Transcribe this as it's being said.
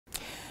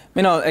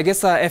Meanwhile,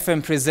 Egesa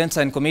FM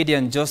presenter and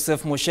comedian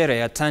Joseph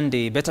Mochere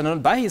Atandi, better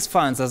known by his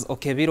fans as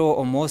Okebiro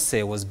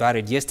O'Mose, was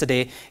buried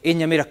yesterday in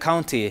Nyamira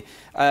County.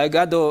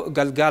 Gado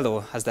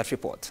Galgalo has that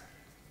report.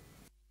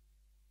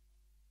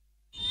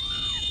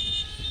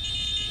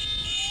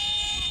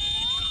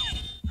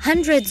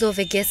 Hundreds of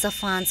Egesa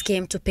fans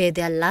came to pay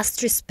their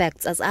last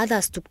respects as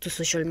others took to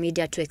social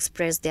media to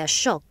express their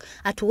shock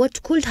at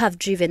what could have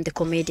driven the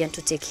comedian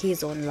to take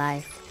his own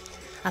life.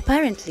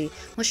 Apparently,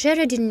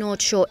 Mochere did not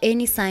show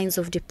any signs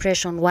of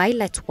depression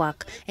while at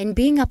work, and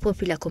being a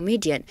popular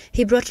comedian,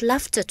 he brought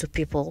laughter to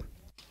people.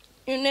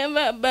 You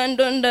never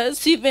abandoned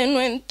us even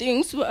when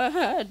things were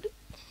hard.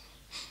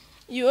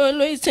 You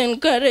always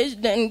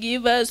encouraged and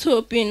give us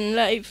hope in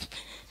life.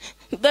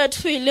 That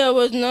failure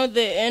was not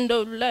the end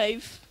of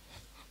life.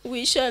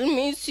 We shall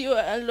miss you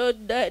a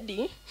lot,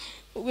 Daddy.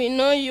 We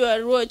know you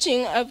are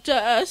watching after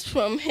us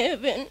from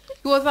heaven.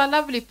 He was a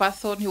lovely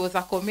person. He was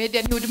a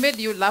comedian. He would make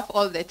you laugh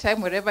all the time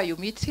wherever you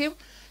meet him.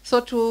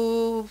 So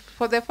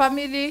for the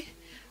family,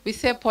 we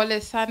say pole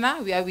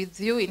sana. We are with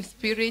you in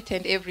spirit,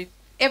 and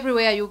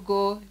everywhere you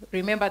go,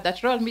 remember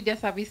that Royal Media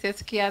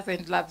Services cares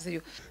and loves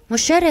you.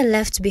 Mochere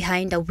left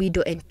behind a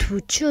widow and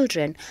 2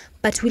 children,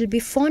 but will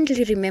be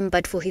fondly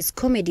remembered for his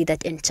comedy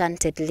that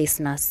enchanted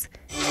listeners.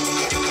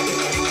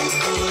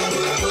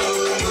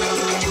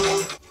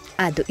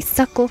 Ado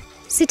Isako,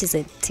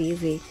 Citizen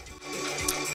TV.